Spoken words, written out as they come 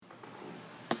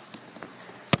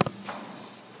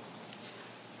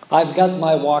I've got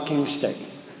my walking stick.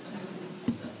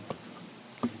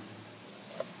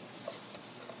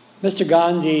 Mr.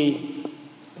 Gandhi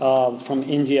from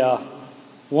India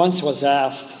once was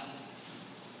asked,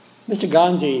 Mr.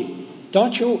 Gandhi,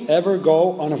 don't you ever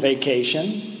go on a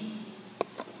vacation?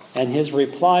 And his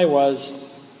reply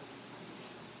was,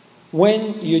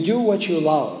 when you do what you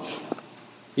love,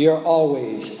 you're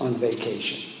always on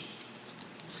vacation.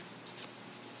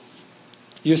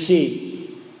 You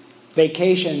see,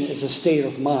 vacation is a state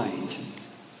of mind.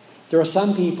 There are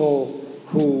some people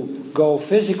who go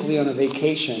physically on a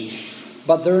vacation,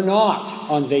 but they're not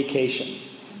on vacation.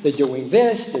 They're doing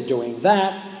this, they're doing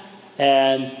that,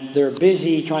 and they're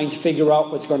busy trying to figure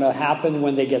out what's going to happen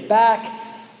when they get back,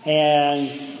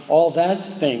 and all that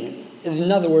thing.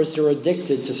 In other words, they're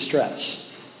addicted to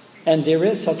stress. And there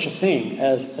is such a thing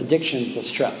as addiction to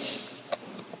stress.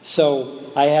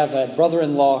 So I have a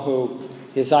brother-in-law who,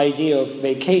 his idea of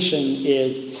vacation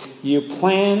is you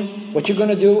plan what you're going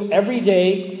to do every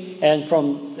day, and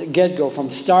from the get-go, from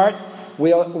start,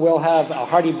 we'll have a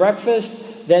hearty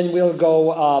breakfast, then we'll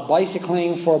go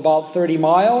bicycling for about 30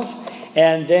 miles,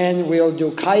 and then we'll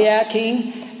do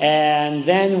kayaking, and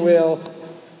then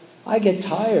I get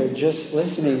tired just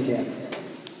listening to him.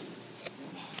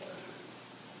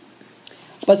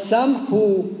 But some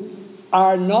who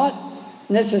are not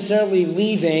necessarily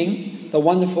leaving the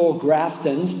wonderful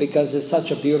Graftons because it's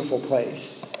such a beautiful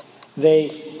place,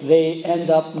 they end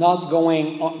up not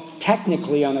going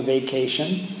technically on a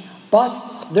vacation,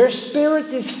 but their spirit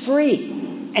is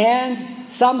free. And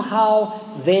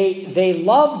somehow they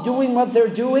love doing what they're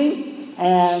doing,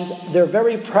 and they're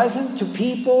very present to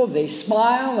people. They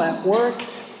smile at work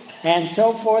and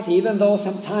so forth, even though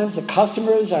sometimes the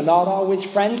customers are not always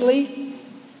friendly.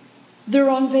 They're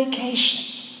on vacation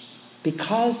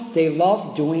because they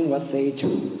love doing what they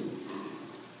do.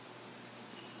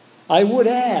 I would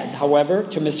add, however,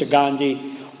 to Mr. Gandhi,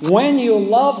 when you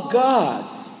love God,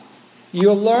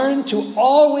 you learn to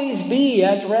always be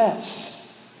at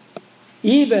rest.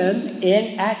 Even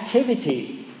in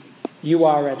activity, you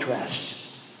are at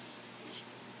rest.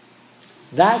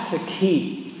 That's the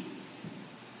key.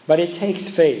 But it takes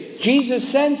faith. Jesus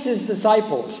sends his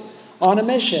disciples on a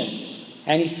mission,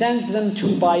 and he sends them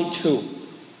 2 by 2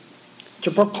 to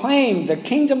proclaim the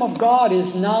kingdom of God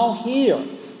is now here.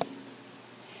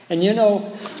 And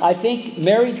I think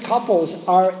married couples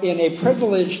are in a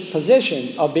privileged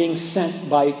position of being sent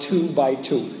by 2 by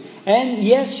 2. And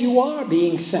yes, you are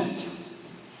being sent.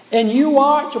 And you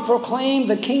are to proclaim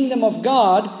the kingdom of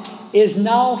God is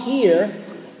now here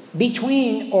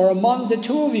between or among the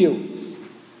two of you.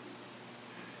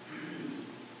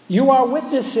 You are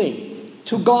witnessing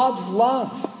to God's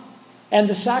love and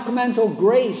the sacramental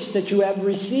grace that you have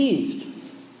received.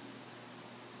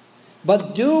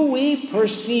 But do we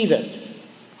perceive it?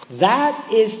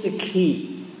 That is the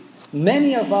key.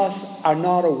 Many of us are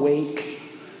not awake,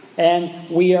 and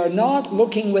we are not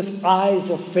looking with eyes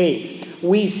of faith.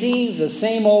 We see the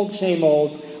same old,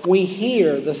 we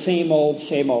hear the same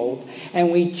old,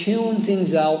 and we tune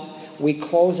things out, we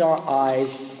close our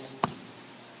eyes.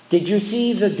 Did you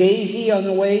see the daisy on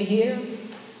the way here?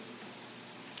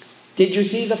 Did you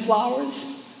see the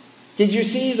flowers? Did you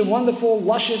see the wonderful,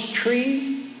 luscious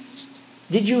trees?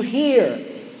 Did you hear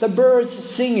the birds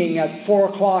singing at 4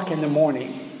 o'clock in the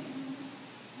morning?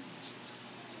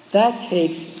 That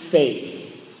takes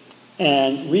faith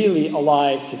and really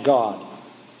alive to God.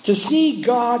 To see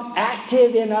God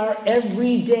active in our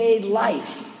everyday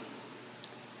life.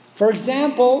 For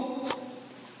example,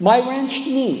 my wrenched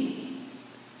knee.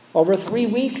 Over 3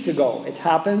 weeks ago, it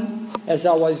happened as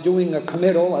I was doing a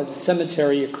committal at a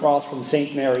cemetery across from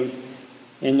St. Mary's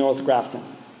in North Grafton.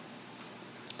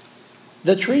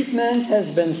 The treatment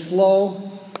has been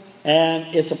slow,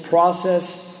 and it's a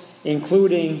process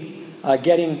including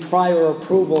getting prior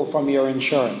approval from your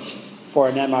insurance for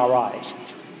an MRI.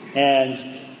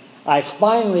 And I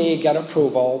finally got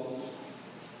approval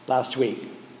last week.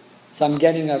 So I'm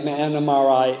getting an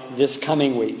MRI this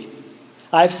coming week.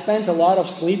 I've spent a lot of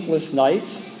sleepless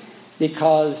nights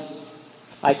because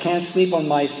I can't sleep on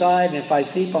my side, and if I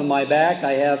sleep on my back,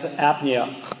 I have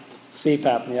apnea, sleep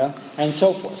apnea, and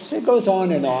so forth. It goes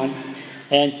on.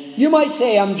 And you might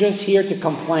say I'm just here to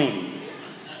complain.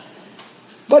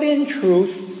 But in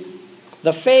truth,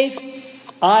 the faith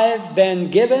I've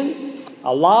been given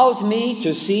allows me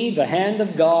to see the hand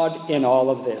of God in all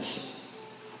of this.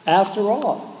 After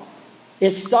all,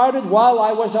 it started while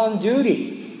I was on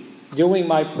duty, doing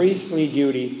my priestly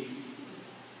duty.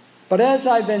 But as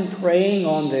I've been praying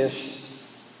on this,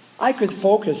 I could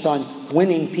focus on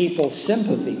winning people's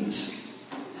sympathies,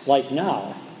 like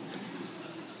now.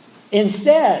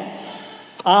 Instead,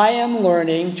 I am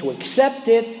learning to accept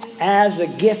it as a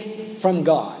gift from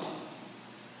God.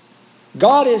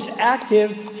 God is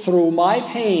active through my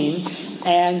pain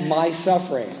and my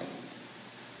suffering.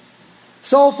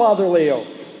 So, Father Leo,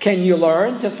 can you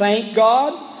learn to thank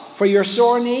God for your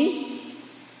sore knee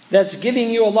that's giving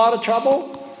you a lot of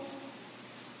trouble?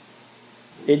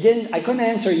 I couldn't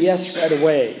answer yes right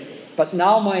away, but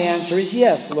now my answer is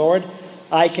yes, Lord.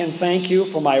 I can thank you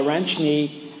for my wrenched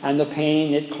knee and the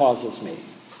pain it causes me.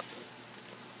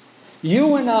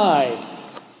 You and I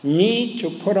need to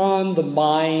put on the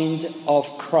mind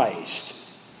of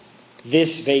Christ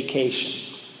this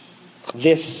vacation,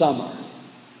 this summer.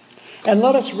 And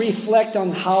let us reflect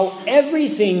on how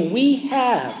everything we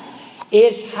have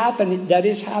that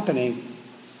is happening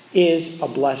is a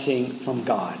blessing from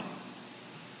God.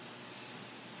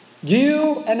 Do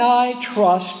you and I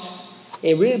trust,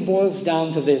 it really boils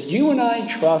down to this, do you and I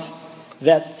trust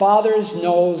that fathers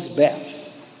knows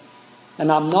best?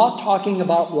 And I'm not talking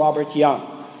about Robert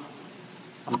Young.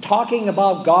 I'm talking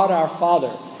about God our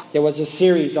Father. There was a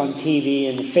series on TV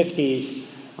in the 50s,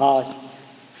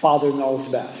 Father Knows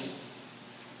Best.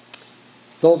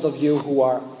 Those of you who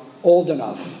are old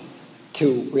enough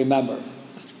to remember.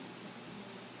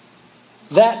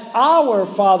 That our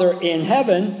Father in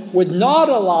heaven would not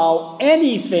allow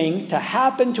anything to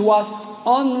happen to us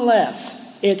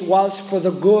unless it was for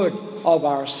the good of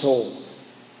our soul.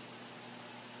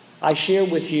 I share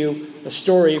with you a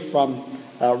story from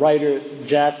writer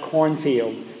Jack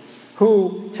Kornfield,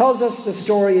 who tells us the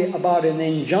story about an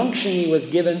injunction he was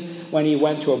given when he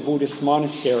went to a Buddhist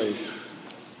monastery.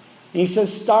 And he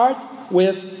says,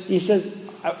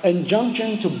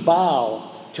 injunction to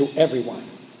bow to everyone.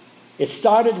 It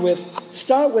started with,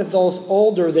 start with those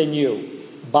older than you.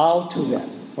 Bow to them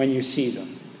when you see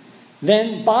them.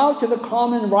 Then bow to the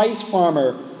common rice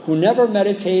farmer who never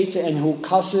meditates and who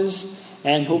cusses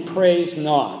and who prays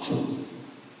not.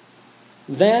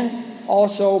 Then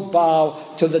also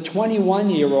bow to the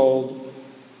 21-year-old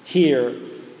here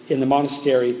in the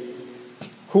monastery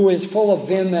who is full of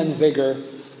vim and vigor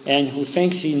and who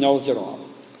thinks he knows it all.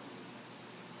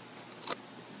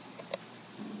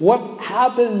 What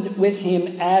happened with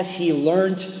him as he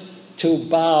learned to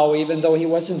bow, even though he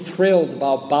wasn't thrilled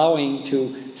about bowing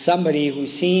to somebody who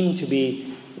seemed to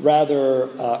be rather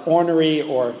ornery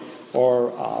or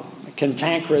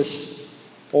cantankerous,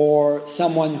 or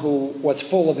someone who was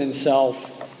full of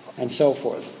himself and so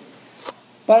forth.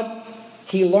 But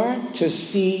he learned to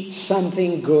see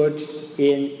something good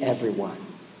in everyone.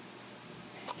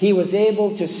 He was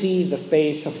able to see the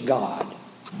face of God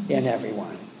in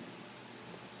everyone.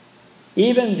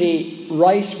 Even the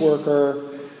rice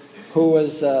worker who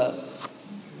was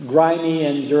grimy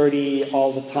and dirty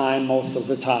all the time, most of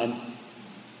the time,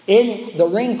 in the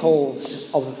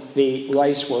wrinkles of the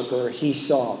rice worker, he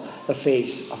saw the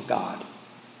face of God.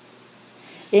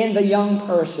 In the young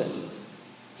person,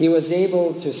 he was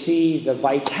able to see the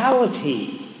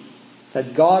vitality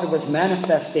that God was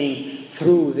manifesting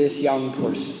through this young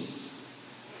person.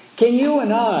 Can you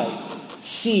and I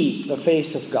see the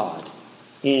face of God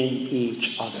in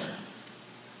each other?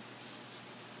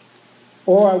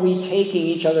 Or are we taking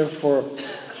each other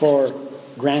for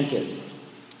granted?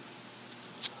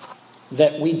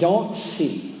 That we don't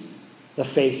see the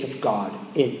face of God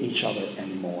in each other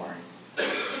anymore.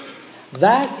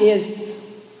 That is,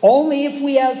 only if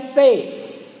we have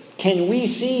faith can we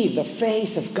see the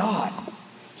face of God.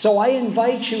 So I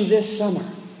invite you this summer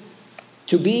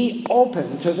to be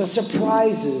open to the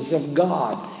surprises of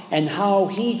God and how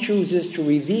He chooses to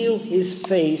reveal His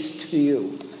face to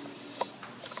you.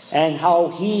 And how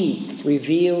He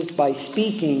reveals by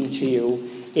speaking to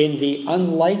you in the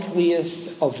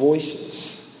unlikeliest of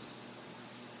voices.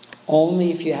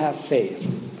 Only if you have faith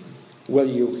will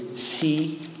you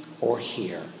see or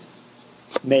hear.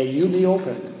 May you be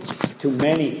open to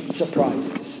many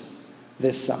surprises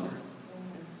this summer.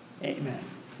 Amen.